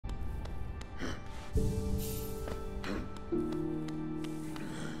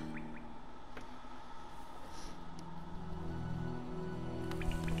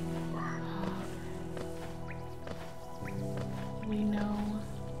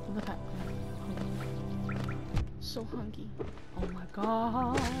so hungry. Oh my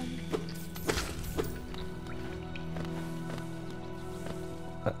god.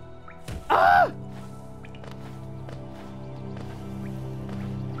 Ah!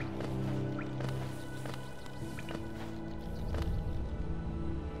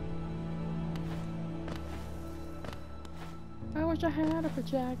 I wish I had a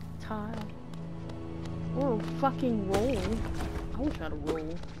projectile. Or a fucking roll. I wish I had a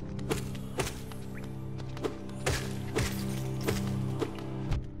roll.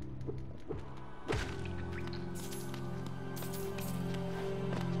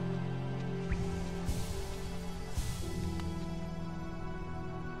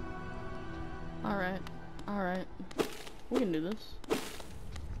 Alright. Alright. We can do this.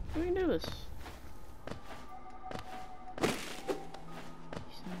 We can do this.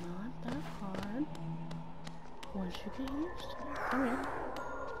 It's not that hard. Once you get used to it. Come here.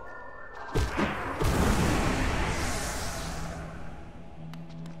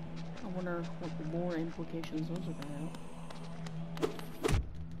 I wonder what the more implications those are gonna have.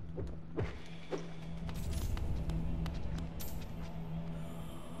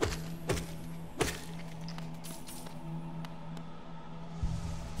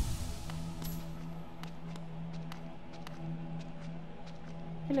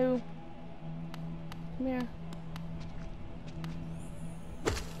 Hello. Come here.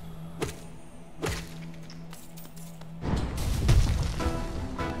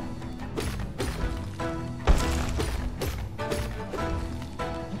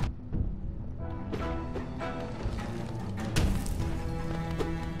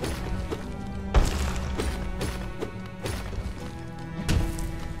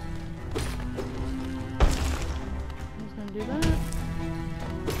 He's gonna do that.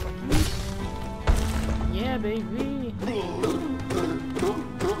 Yeah, baby.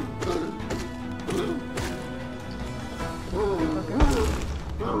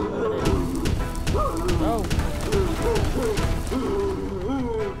 Oh.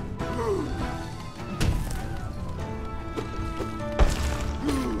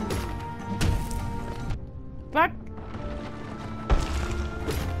 Fuck.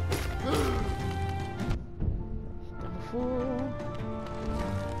 Double fool.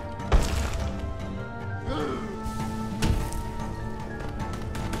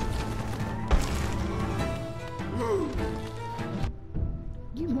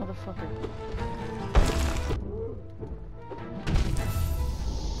 You motherfucker.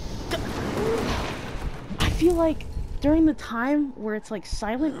 I feel like during the time where it's like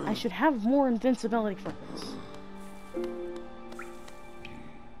silent, I should have more invincibility for this.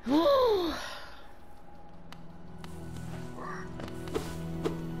 I'm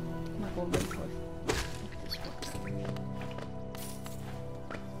not going very close. This fucker.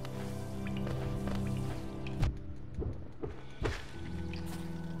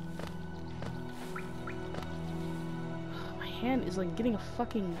 My hand is like getting a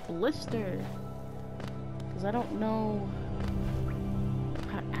fucking blister. Because I don't know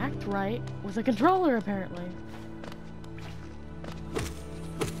how to act right with a controller, apparently.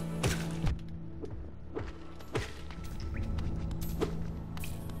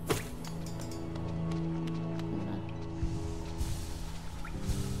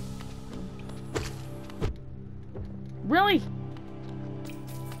 Really? Okay,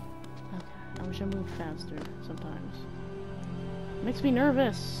 I wish I moved faster sometimes. Makes me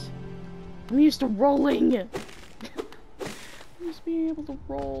nervous. I'm used to rolling. I'm used to being able to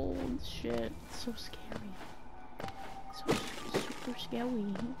roll and shit. It's so scary. So super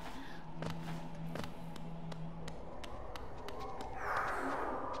scary.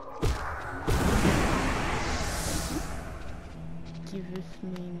 Give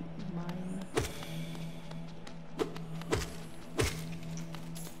me mine.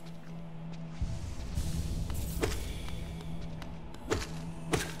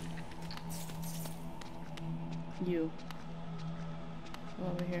 You.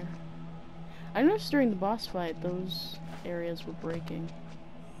 Over here. I noticed during the boss fight those areas were breaking.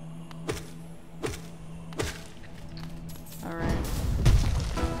 Alright.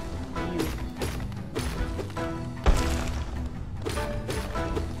 You.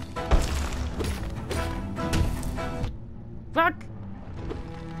 Fuck!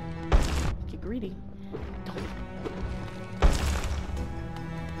 Get greedy. Don't.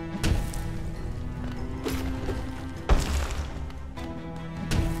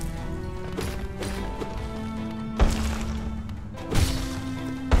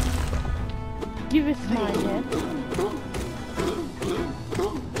 Give it my head.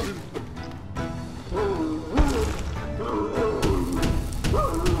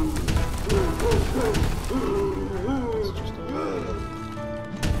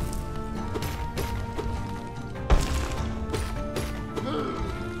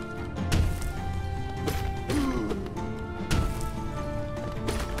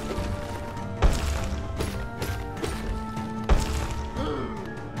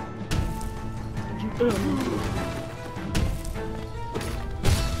 Give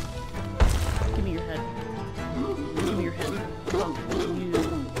me your head. Give me your head. Fuck you.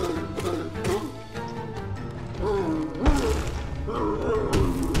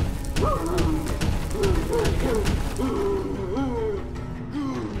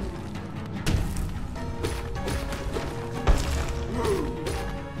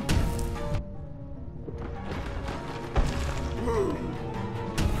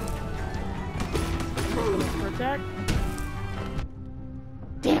 Attack.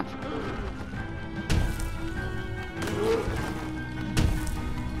 Damn.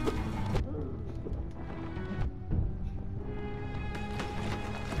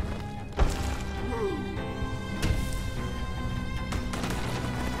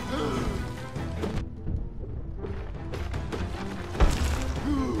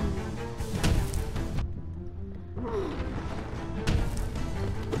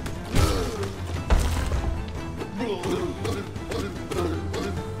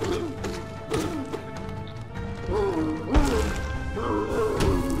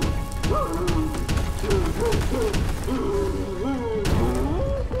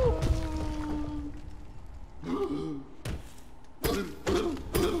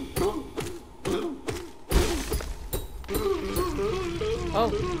 Oh.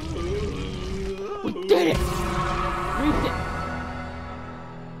 We did it! We did it!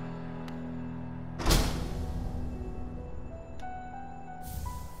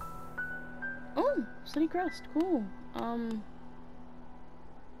 Oh, City Crest, cool.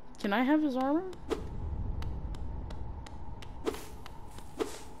 Can I have his armor?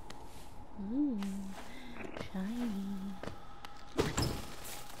 Ooh, shiny.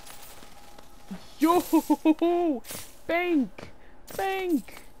 Yo! Bank!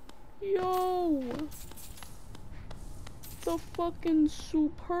 Bank! Yo! The fucking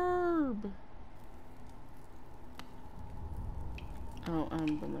superb! Oh, I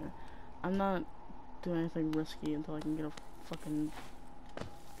haven't been there. I'm not doing anything risky until I can get a fucking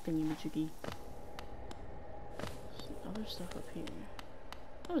thingy-majiggy. Some other stuff up here.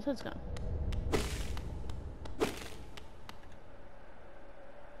 Oh, his head's gone.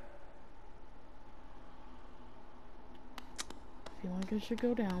 I feel like I should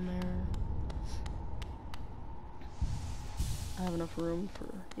go down there. I have enough room for,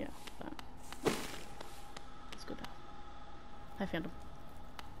 yeah, that. Let's go down. Hi, Phantom.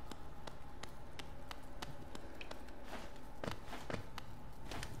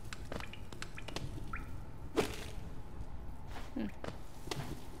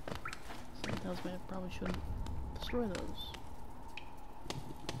 Something tells me I probably shouldn't destroy those.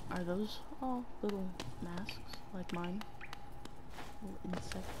 Are those all little masks like mine? Little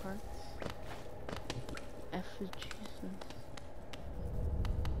insect parts? Effigies and such.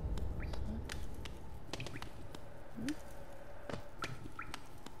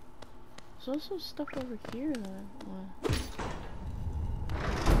 There's also stuff over here that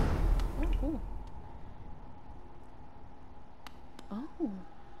oh, cool. Oh.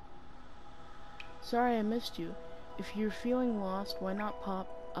 Sorry I missed you. If you're feeling lost, why not pop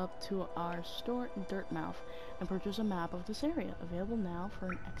up to our store in Dirtmouth and purchase a map of this area. Available now for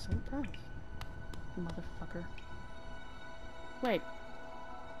an excellent price. Motherfucker. Wait.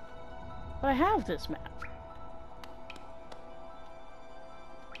 But I have this map.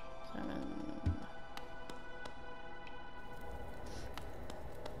 7.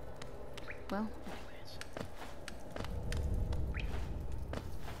 Well, anyways.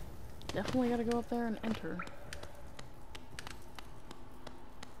 Definitely gotta go up there and enter.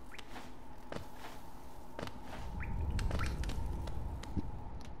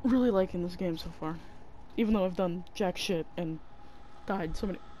 Really liking this game so far. Even though I've done jack shit and died so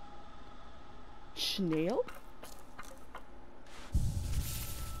many. Snail?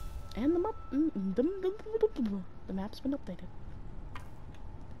 And the map. The map's been updated.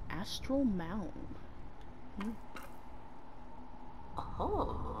 Astral Mound.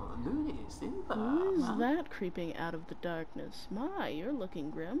 Oh, Who is that creeping out of the darkness? My, you're looking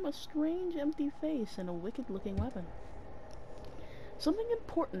grim. A strange empty face and a wicked looking weapon. Something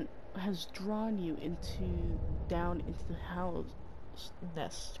important has drawn you down into the Howl's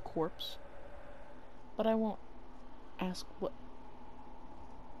Nest corpse. But I won't ask what.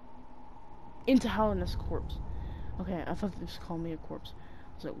 Into Howl's Nest corpse. Okay, I thought they just called me a corpse.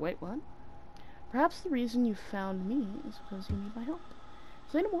 I was like, wait, what? Perhaps the reason you found me is because you need my help.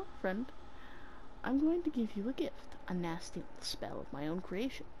 Say no more, friend. I'm going to give you a gift. A nasty little spell of my own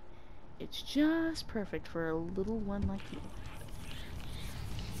creation. It's just perfect for a little one like you.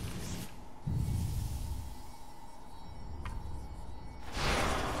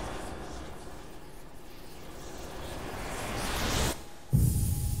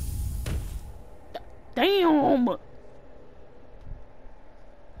 Damn!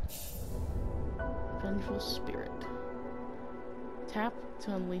 Vengeful Spirit. Tap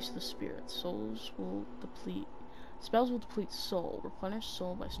to unleash the spirit. Spells will deplete soul. Replenish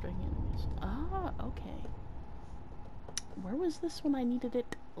soul by striking enemies. Ah, okay. Where was this when I needed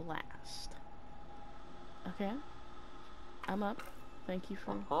it last? Okay. I'm up. Thank you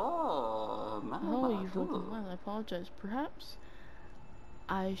for... Oh, you've woken well. I apologize. Perhaps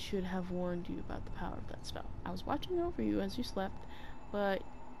I should have warned you about the power of that spell. I was watching over you as you slept, but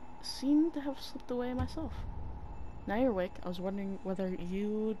seemed to have slipped away myself. Now you're awake. I was wondering whether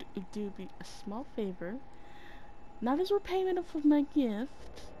you'd do me a small favor. Not as repayment of my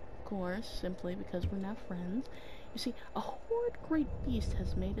gift, of course, simply because we're now friends. You see, a horrid great beast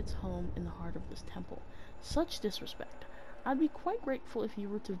has made its home in the heart of this temple. Such disrespect. I'd be quite grateful if you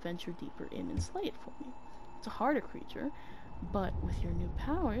were to venture deeper in and slay it for me. It's a harder creature, but with your new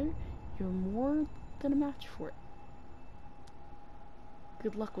power, you're more than a match for it.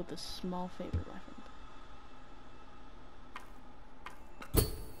 Good luck with this small favor, my friend.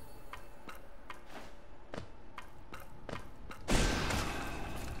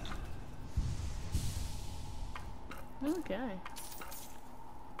 Okay.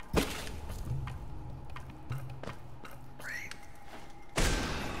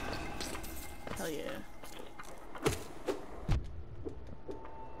 Hell yeah.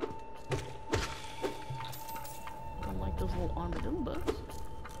 Don't like those little armadillo bugs.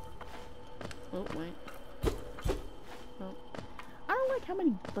 Oh, wait. Oh. I don't like how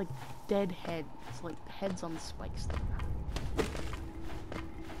many, like, dead heads, like, heads on spikes there are.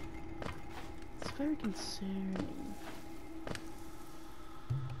 It's very concerning.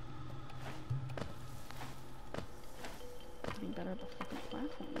 Getting better at the fucking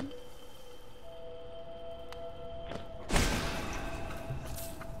platform.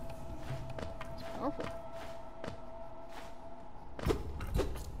 It's powerful.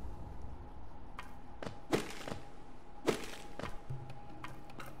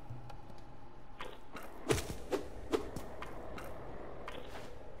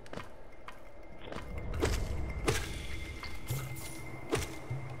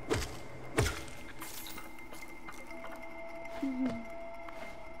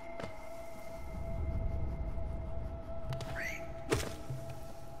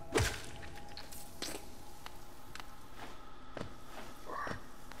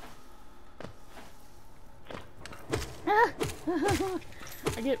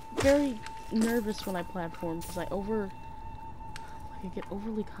 I get very nervous when I platform because I get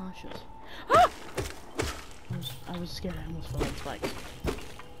overly cautious. Ah! I was scared. I almost fell on spikes.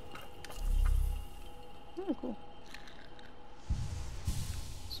 Oh, cool.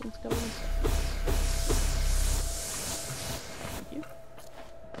 So let's go inside. Thank you.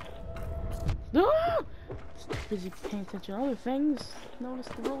 Ah! Just busy paying attention to other things. Notice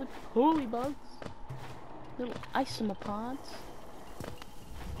the roly-poly bugs. Little isomopods.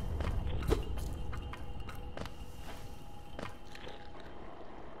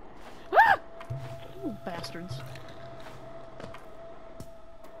 Ah! Little bastards.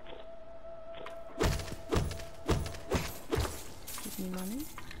 Give me money.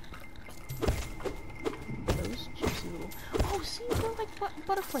 Those juicy little... Oh, see, they're like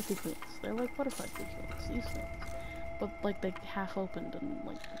butterfly pigments. They're like butterfly pigments, these things. But, like, they half opened and,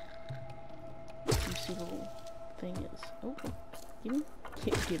 like... juicy little thing is. Oh,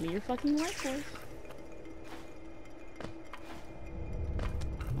 give me your fucking life force.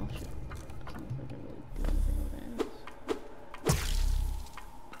 Oh shit. Doesn't look like I really do anything with this.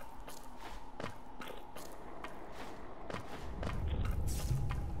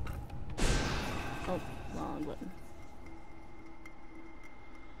 Oh, wrong button.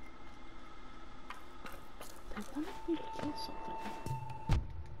 They wanted me to kill something.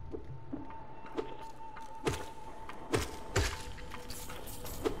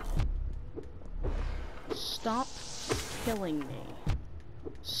 Stop killing me.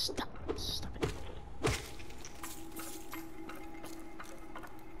 Stop it.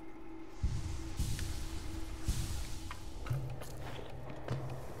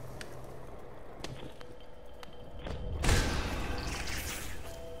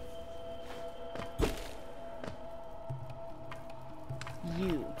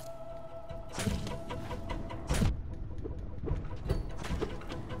 You.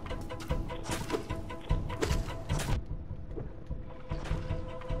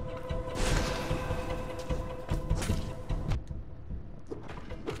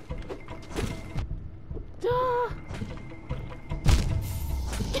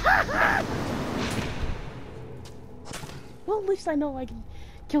 Well, at least I know I can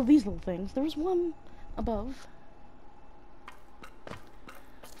kill these little things. There was one above.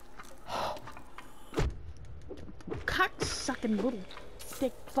 Cock-sucking little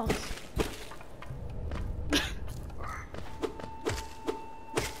dick fucks.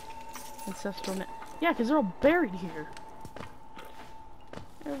 Ancestral net. Yeah, because they're all buried here.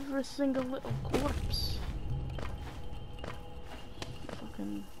 Every single little corpse.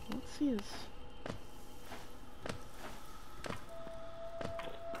 Fucking, let's see this.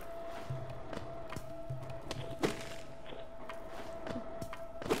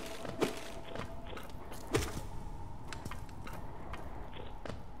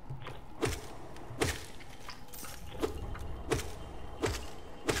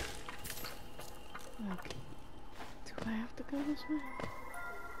 Okay. Do I have to go this way?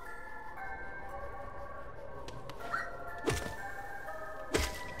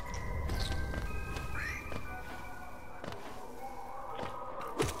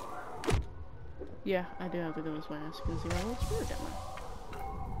 Yeah, I do have to go this way. I can see my little spirit down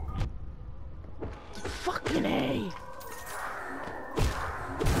there. Fucking A!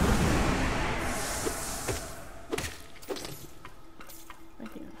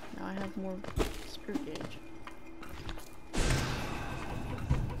 Thank you. Now I have more spirit gauge.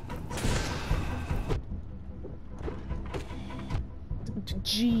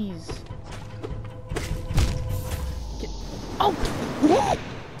 Jeez. Get oh!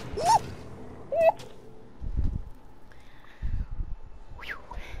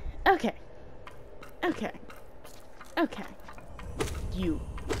 Okay. Okay. Okay. You.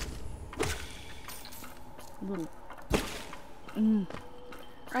 Little.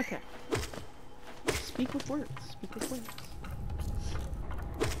 Okay. Speak with words. Speak with words.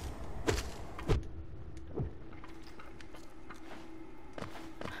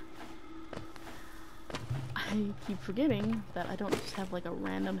 I keep forgetting that I don't just have like a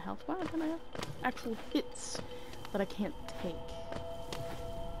random health bar, but I have actual hits that I can't take.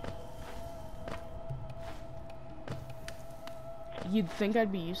 You'd think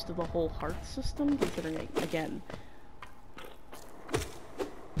I'd be used to the whole heart system, considering, again,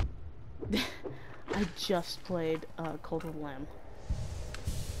 I just played Cult of the Lamb.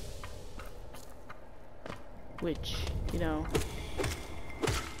 Which, you know,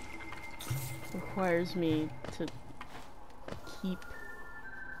 requires me to keep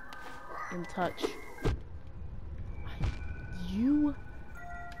in touch. You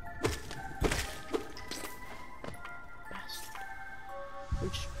bastard.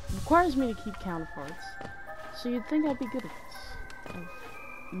 Which requires me to keep count of hearts. So you'd think I'd be good at this. Of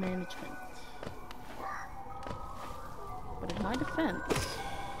management. But in my defense,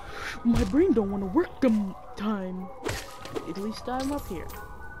 my brain don't want to work them time. At least I'm up here.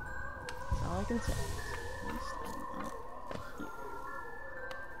 That's all I can say. At least I'm up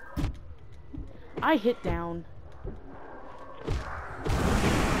here. I hit down.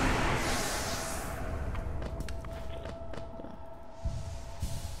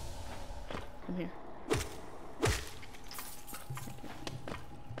 Come here.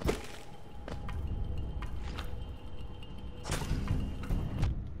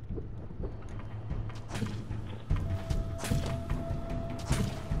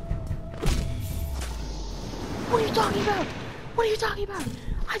 What are you talking about? What are you talking about?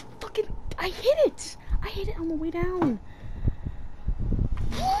 I hit it! I hit it on the way down.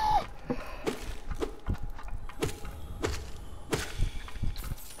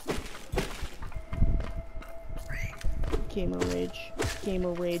 Gamer rage.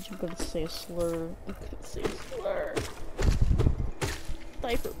 Gamer rage. I'm gonna say a slur. I'm gonna say a slur.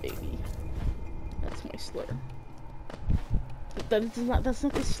 Diaper baby. That's my slur. That's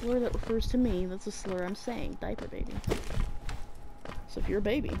not the slur that refers to me. That's a slur I'm saying. Diaper baby. So if you're a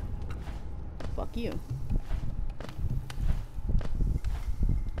baby, fuck you.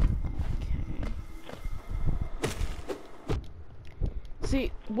 Okay.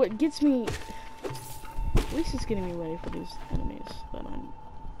 See, what gets me... At least it's getting me ready for these enemies that I'm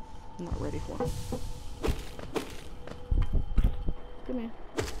not ready for. Come here.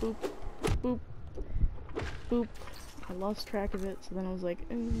 Boop. Boop. Boop. I lost track of it, so then I was like,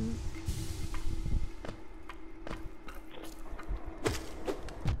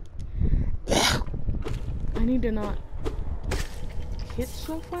 I need to not hit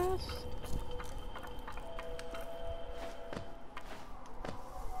so fast.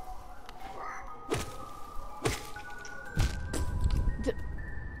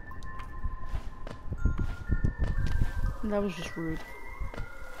 That was just rude.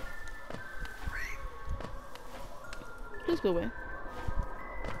 Please go away.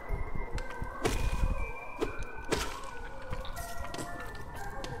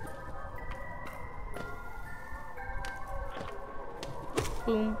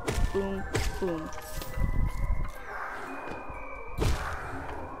 Boom, boom, boom.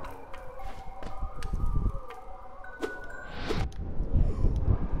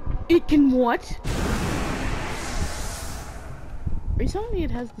 It can what? Are you telling me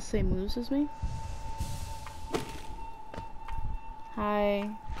it has the same moves as me? Hi.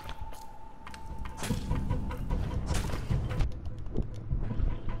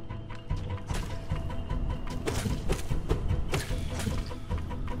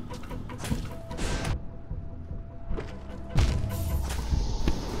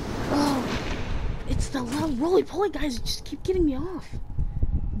 Oh, it's the little roly-poly guys that just keep getting me off.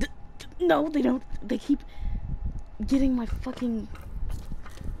 No, they don't. They keep getting my fucking...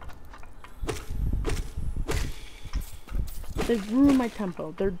 They ruin my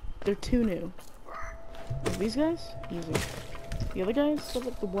tempo. They're too new. Like these guys, easy. The other guys,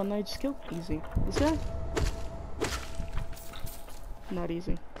 the one I just killed, easy. This guy, not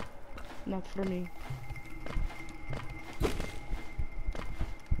easy. Not for me.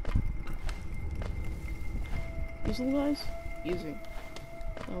 These little guys, easy.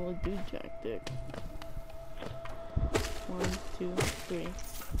 I will do jack dick. 1, 2, 3.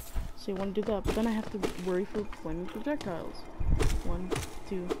 So you want to do that, but then I have to worry for flaming projectiles. 1,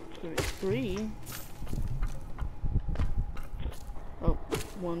 2, 3. 3. Oh,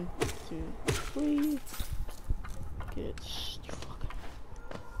 1, 2, 3. Get fuck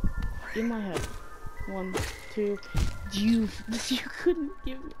in my head. 1, 2. You couldn't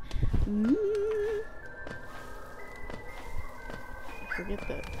give me. Forget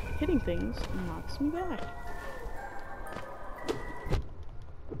that. Hitting things knocks me back.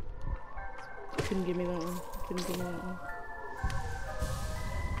 Couldn't give me that one. Couldn't give me that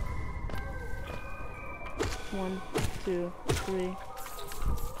one. 1, 2, 3.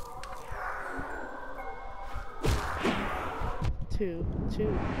 2,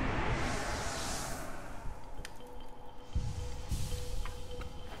 2.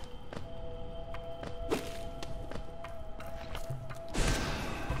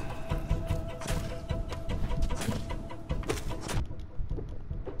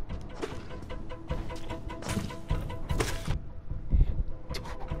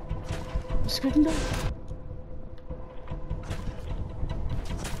 Couldn't die.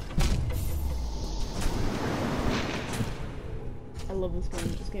 I love this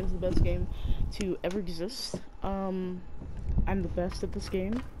game. This game's the best game to ever exist. I'm the best at this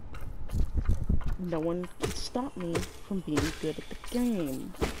game. No one can stop me from being good at the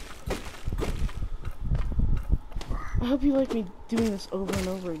game. I hope you like me doing this over and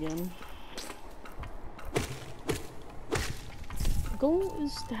over again. The goal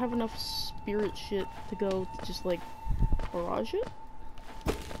is to have enough spirit shit to go to just like barrage it.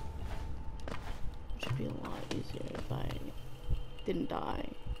 Which would be a lot easier if I didn't die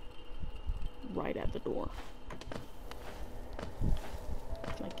right at the door.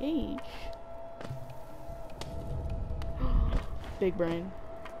 My gauge. Big brain.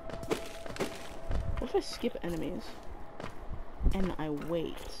 What if I skip enemies and I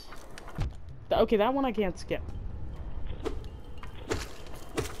wait? Okay, that one I can't skip.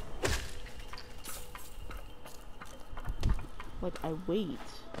 Like, I wait.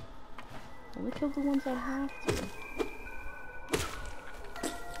 Only kill the ones I have to.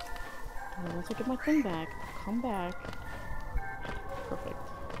 And then once I get my thing back, I'll come back. Perfect.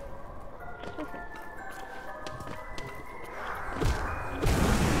 Perfect.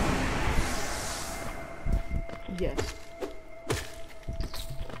 Yes.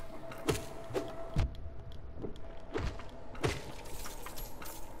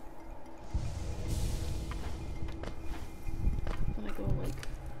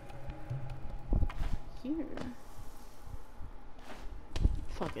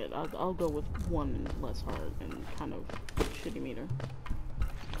 Fuck it, I'll go with one less hard and kind of shitty meter.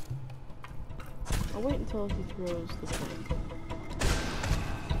 I'll wait until he throws the thing.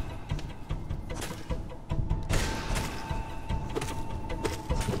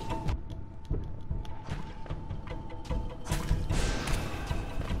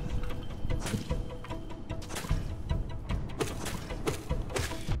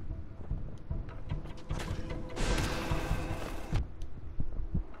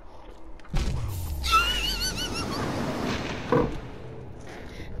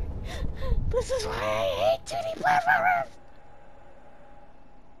 This is why I hate 2D platformers!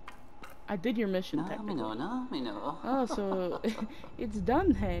 I did your mission, technically. Oh, so it's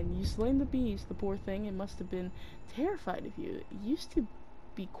done then. You slain the beast, the poor thing. It must have been terrified of you. It used to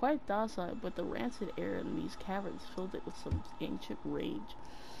be quite docile, but the rancid air in these caverns filled it with some ancient rage.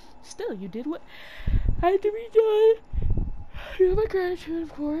 Still, you did what had to be done. You have my gratitude,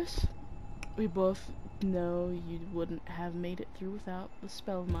 of course. We both know you wouldn't have made it through without the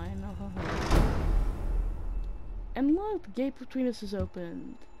spell of mine. And look, the gate between us is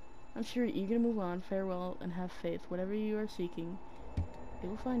opened. I'm sure you're eager to move on. Farewell, and have faith. Whatever you are seeking, it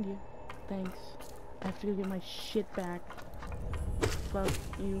will find you. Thanks. I have to go get my shit back. Fuck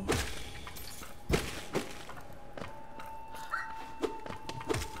you.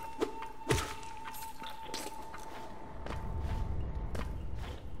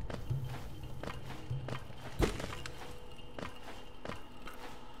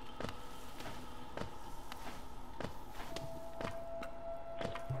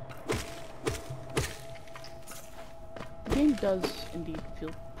 The game does indeed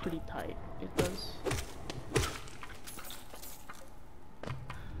feel pretty tight. It does.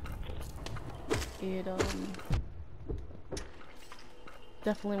 It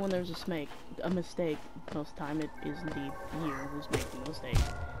definitely when there's a mistake, most time it is indeed you who's making the mistake.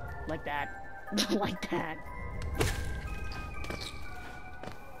 Like that. Like that.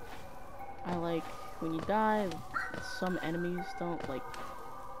 I like when you die, some enemies don't like.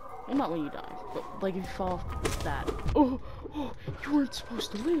 Well, not when you die, but like if you fall off that. Oh, you weren't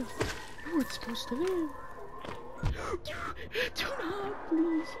supposed to live. You weren't supposed to live. Do not,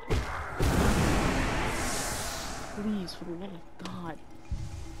 please. Please, for the love of God.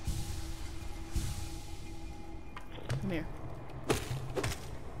 Come here.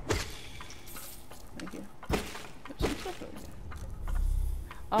 Thank you. There's some stuff over here.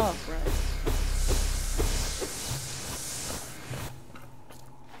 Oh, right.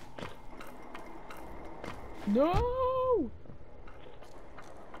 No!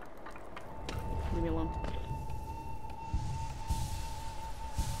 Leave me alone.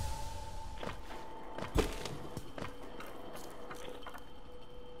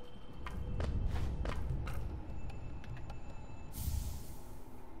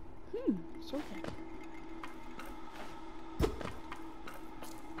 It's okay.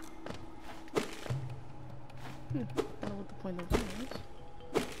 I don't know what the point of that is.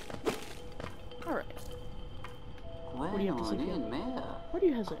 Alright. What do you have to say? Why do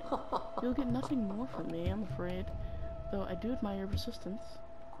you hesitate? You'll get nothing more from me, I'm afraid. Though I do admire your persistence.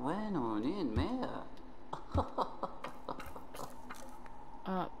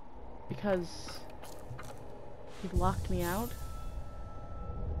 Because he locked me out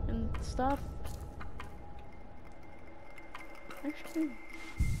and stuff. Actually,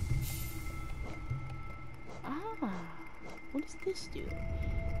 what does this do?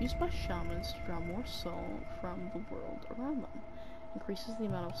 Used by shamans to draw more soul from the world around them. Increases the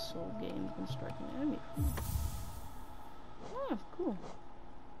amount of soul gained when striking an enemy. Oh, cool.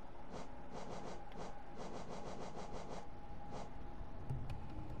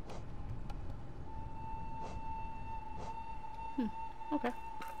 Okay.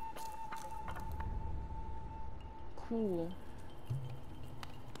 Cool.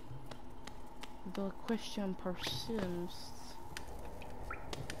 The question persists.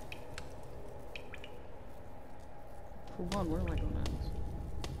 For one, where am I going at?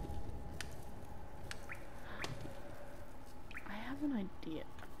 I have an idea.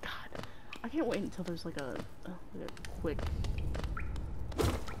 God, I can't wait until there's like a quick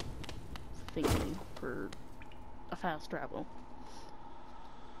thingy for a fast travel.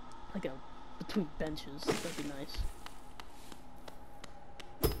 Like a between benches, that'd be nice.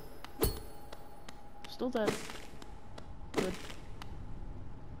 Still dead. Good.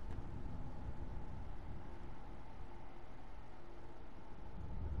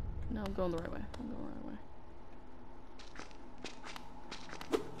 No, I'm going the right way. I'm going the right way.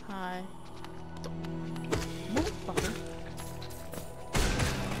 Hi. Motherfucker.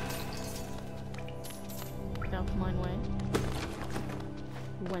 Get out of mine way.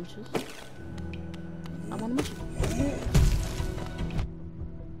 Wenches. I'm on a mission.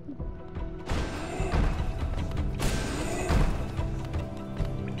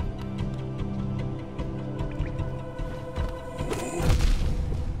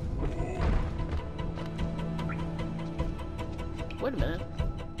 Wait a minute.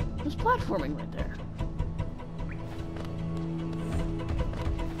 There's platforming right there.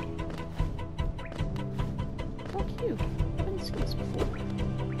 Fuck you. I didn't see this before.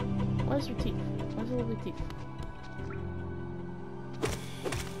 Why is there teeth? Why is there lovely teeth?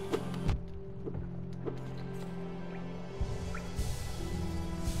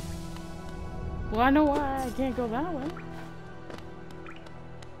 Well, I know why I can't go that way.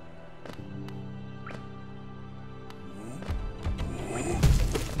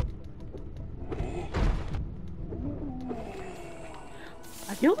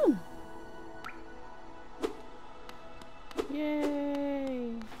 I killed him.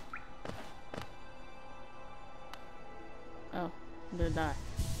 gonna die.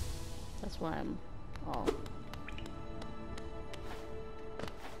 That's why I'm all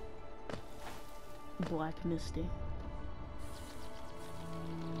black misty.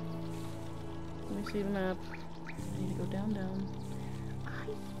 Let me see the map. I need to go down, down. I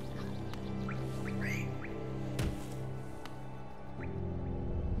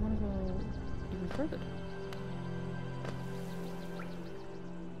wanna go even further.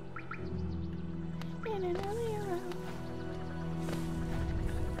 In and around.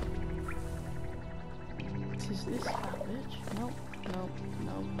 Is this hot bitch? Nope, nope,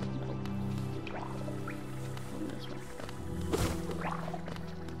 nope, nope. Going this way.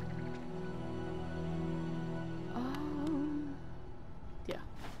 Yeah,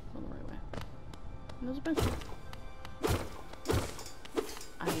 on the right way. And there's a bench.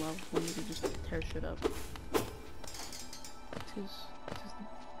 I love when you can just tear shit up. Tis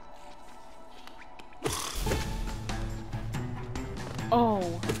the...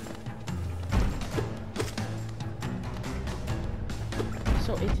 Oh!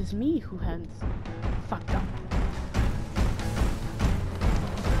 So it is me who has fucked up.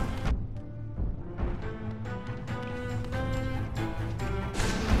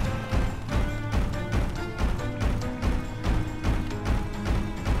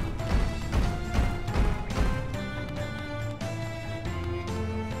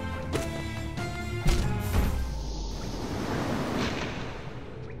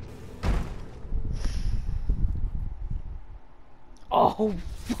 Oh,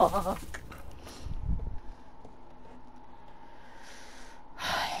 fuck.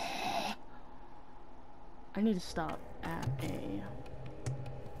 I need to stop at a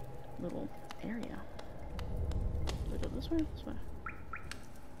little area. Do I go this way? This way.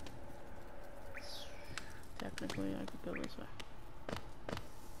 Technically, I could go this way.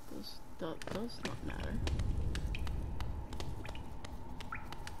 This does not matter.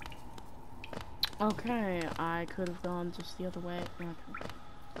 Okay, I could have gone just the other way. Okay.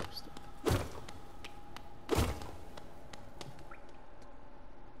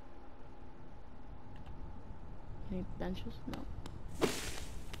 Any benches? No.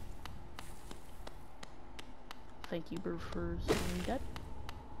 Thank you, Brew, for being dead.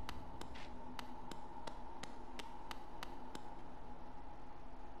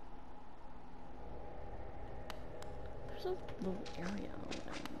 There's a little area over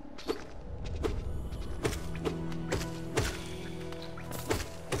there.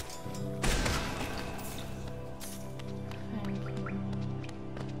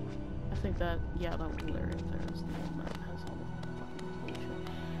 That, yeah, that little area there is the one that has all the fucking bullshit.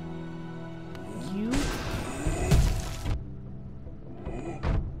 You?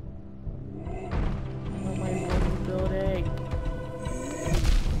 Oh my fucking building.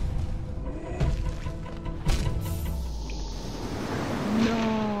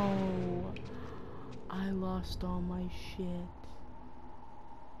 No! I lost all my shit.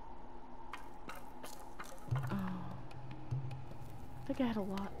 Oh. I think I had a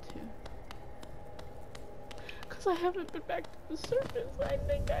lot too. I haven't been back to the surface. I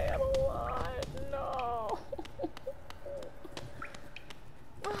think I have a lot. No.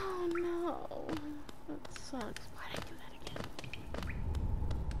 Oh no. That sucks. Why'd I do that again?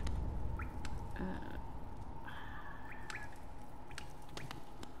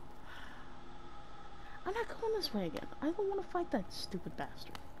 I'm not going this way again. I don't want to fight that stupid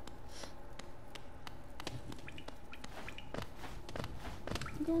bastard.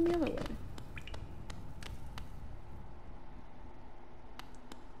 I'm going the other way.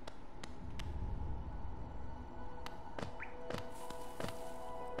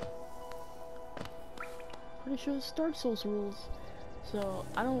 Pretty sure it's Dark Souls rules, so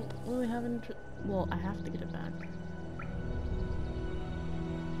I don't really have any. Well, I have to get it back.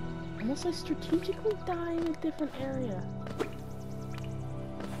 Unless I strategically die in a different area.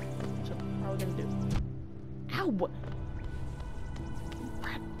 So, how are we gonna do? Ow! What?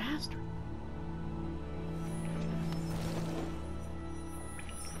 Rat bastard.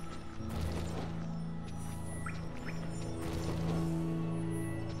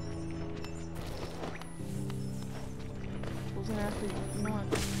 Wasn't after you. You know what?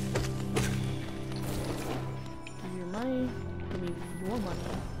 Give me your money. Give me your money.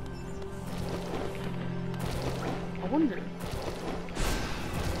 I wonder.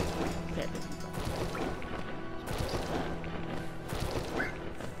 Okay, this is bad.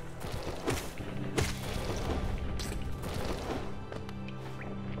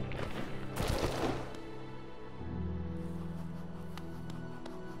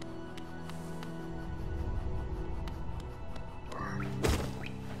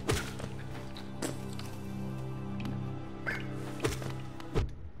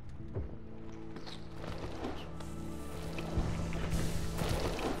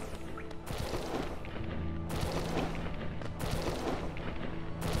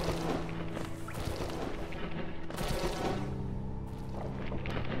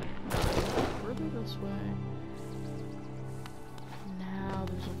 this way. Now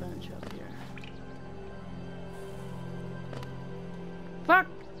there's a bench up here. Fuck!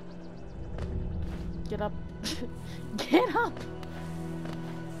 Get up. Get up!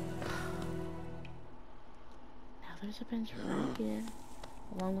 Now there's a bench right here,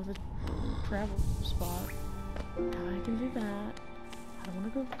 along with a travel spot. Now I can do that. I don't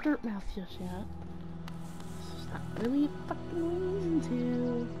want to go dirt mouth just yet. There's not really a fucking reason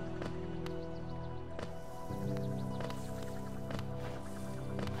to.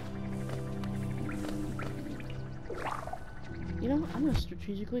 You know, I'm gonna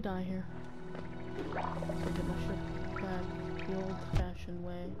strategically die here. So I get my shit back the old-fashioned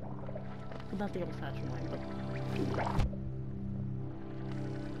way. Well, not the old-fashioned way, but...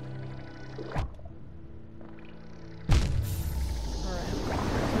 Alright.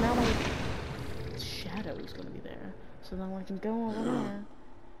 So now my shadow is gonna be there. So now I can go over there.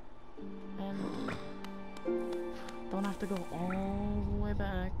 And... don't have to go all the way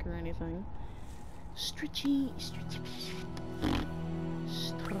back or anything. Strategy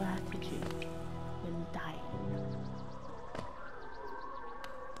and dying.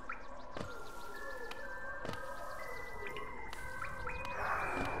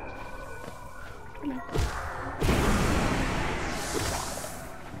 Come here.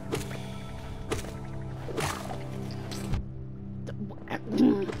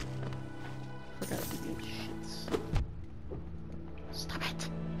 Forgot to give you shits. Stop it!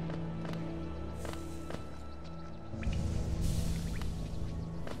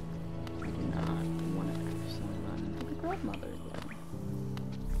 Mother again.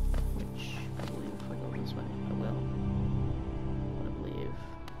 Which I believe if I go this way, I will. But I believe.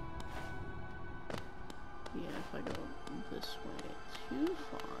 Yeah, if I go this way too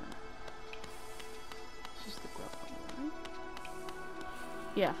far. This is the grub one, right?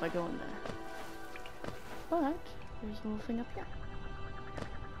 Yeah, if I go in there. But there's a little thing up here.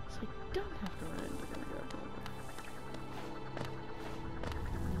 So I don't have to run into the grub one.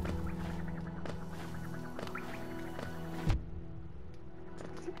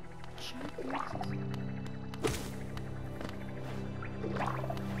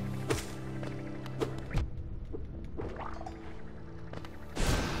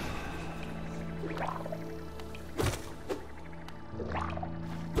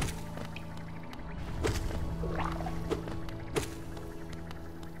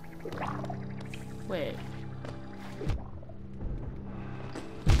 Wait.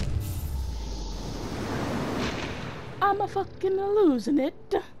 I'm a fucking losing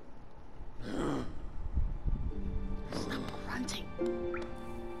it. Stop grunting. Stop grunting.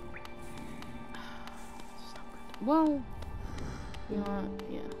 Well, you know what?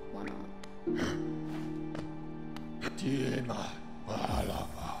 Yeah, why not?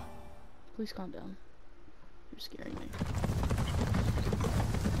 Please calm down. You're scaring me.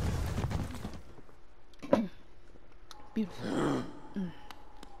 Beautiful.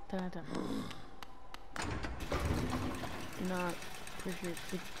 Ta-da. Not appreciate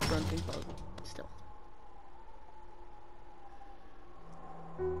the grunting bug still.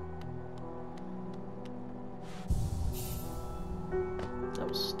 That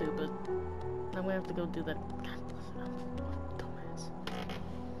was stupid. Now we have to go do that. God bless it, I'm dumbass.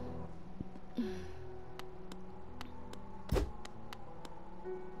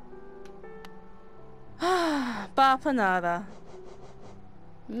 Bapanada.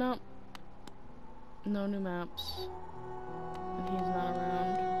 Nope. No new maps. And he's not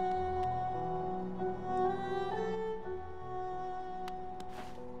around.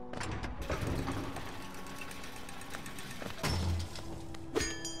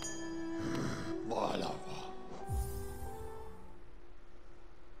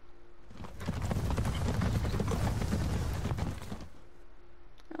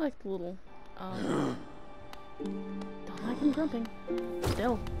 I like the little, don't like him grumping.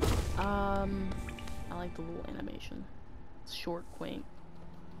 Still. I like the little animation. It's short, quaint.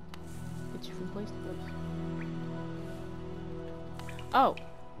 Gets you from place to place. Oh!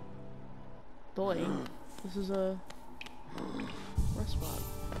 Boy, this is a rest spot.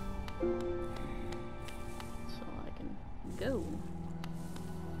 So I can go.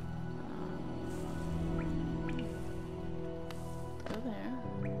 Let's go there.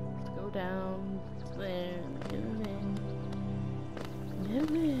 Let's go down there. Get in.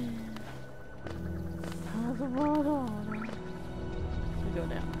 Get in. We go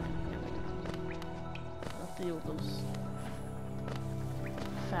down. I'll deal with those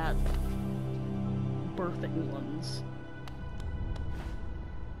fat birthing ones.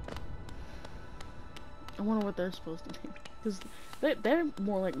 I wonder what they're supposed to be. Because they're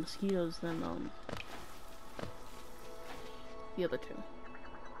more like mosquitoes than The other two.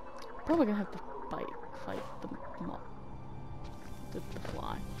 Probably gonna have to fight the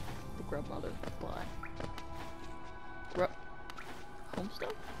fly. The grub mother fly.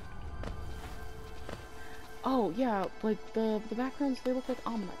 Homestead? Oh, yeah, like, the backgrounds, they look like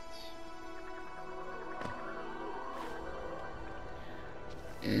omelets.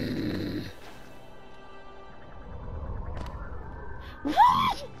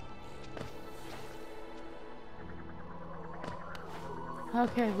 What?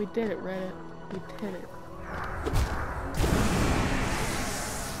 Okay, we did it, Reddit. We did it.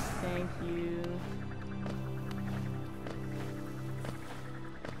 Thank you.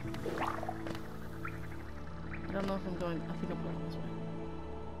 I don't know if I'm going. I think I'm going this way.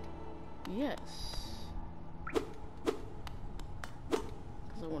 Yes.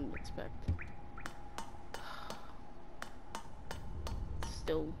 Because I wouldn't expect.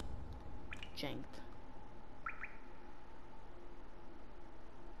 Still janked.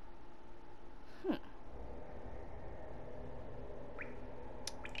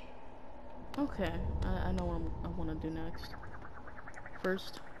 Okay, I know what I want to do next.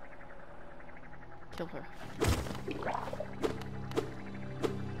 First, kill her.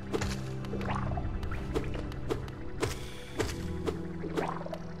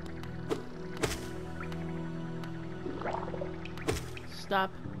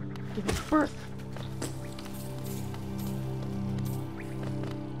 Stop giving birth.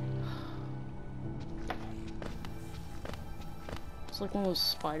 It's like one of those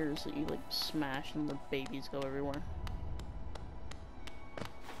spiders that you like smash and the babies go everywhere.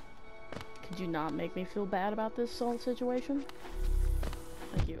 Could you not make me feel bad about this whole situation?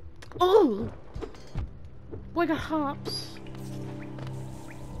 Thank you. Oh! Boy got hops.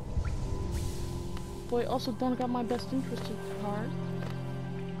 Boy also don't got my best interest at heart.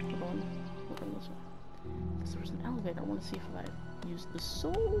 Hold on. Look on this one. Because there was an elevator. I want to see if I use the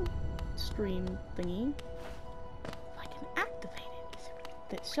soul stream thingy. If I can activate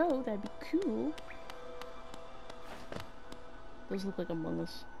it. So that'd be cool. Those look like Among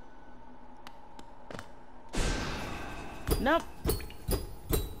Us. Nope.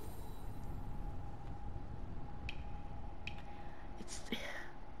 It's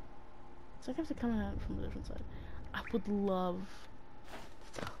like I have to come at it from a different side. I would love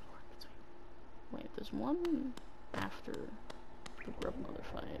to teleport between. Wait, there's one after the grub mother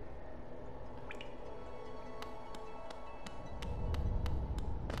fight.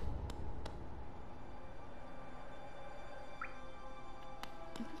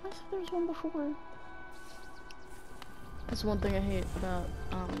 I said there was one before. That's one thing I hate about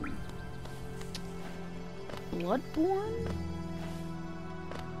Bloodborne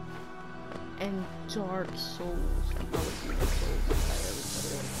and Dark Souls. And probably Dark Souls, if I ever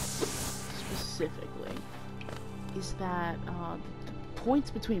put it specifically, is that the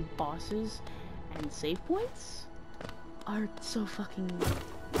points between bosses and save points are so fucking,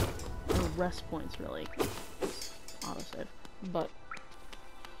 or rest points really, autosave, but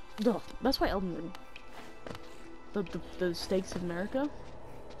ugh, that's why Elden Ring. The stakes of America.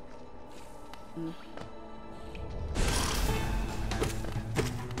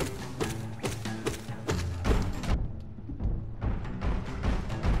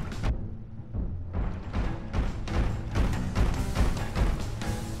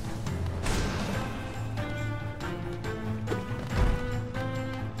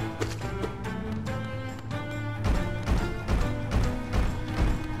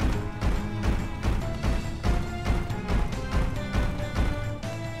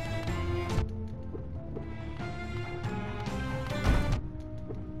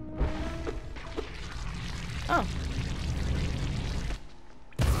 Oh.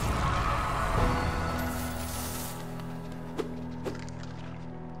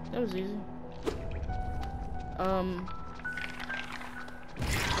 That was easy.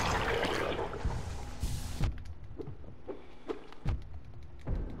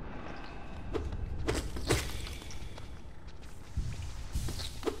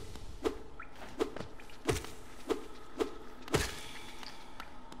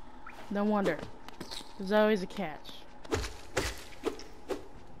 No wonder. There's always a catch.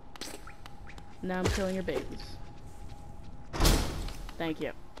 Now I'm killing your babies. Thank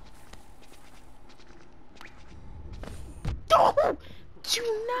you. Oh! Do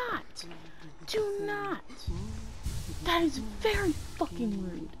not! Do not! That is very fucking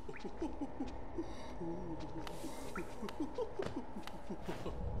rude.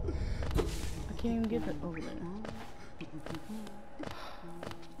 I can't even get that over there.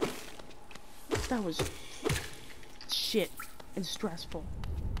 That was shit and stressful.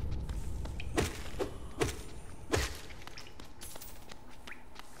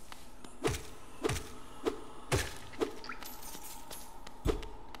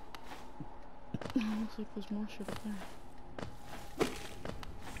 Looks like there's more shit up there.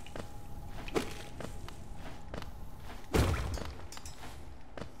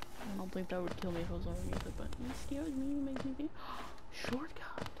 I don't think that would kill me if I was underneath it, but it scares me, it makes me feel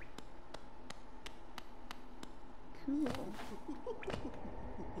shortcut. Cool.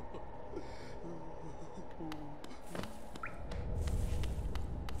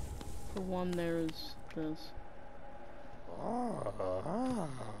 For one, there's this.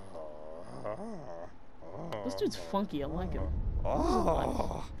 This dude's funky, I like him.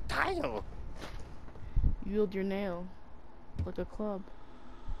 Oh, Kyle. You wield your nail like a club.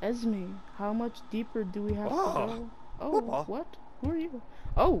 Esme, how much deeper do we have to go? Oh, what? Who are you?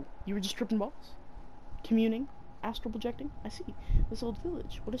 Oh, you were just tripping balls? Communing? Astral projecting? I see. This old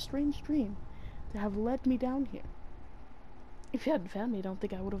village. What a strange dream to have led me down here. If you hadn't found me, I don't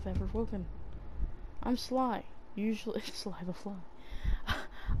think I would have ever woken. I'm Sly. Usually Sly the Fly.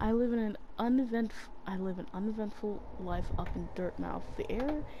 I live an uneventful life up in Dirtmouth. The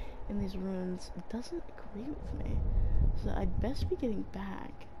air in these ruins doesn't agree with me, so I'd best be getting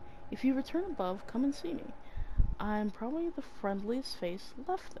back. If you return above, come and see me. I'm probably the friendliest face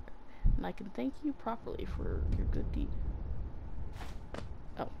left there, and I can thank you properly for your good deed.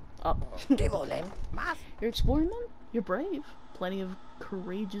 Oh. You're exploring then? You're brave. Plenty of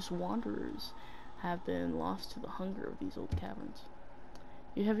courageous wanderers have been lost to the hunger of these old caverns.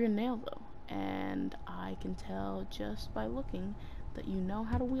 You have your nail though, and I can tell just by looking that you know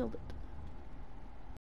how to wield it.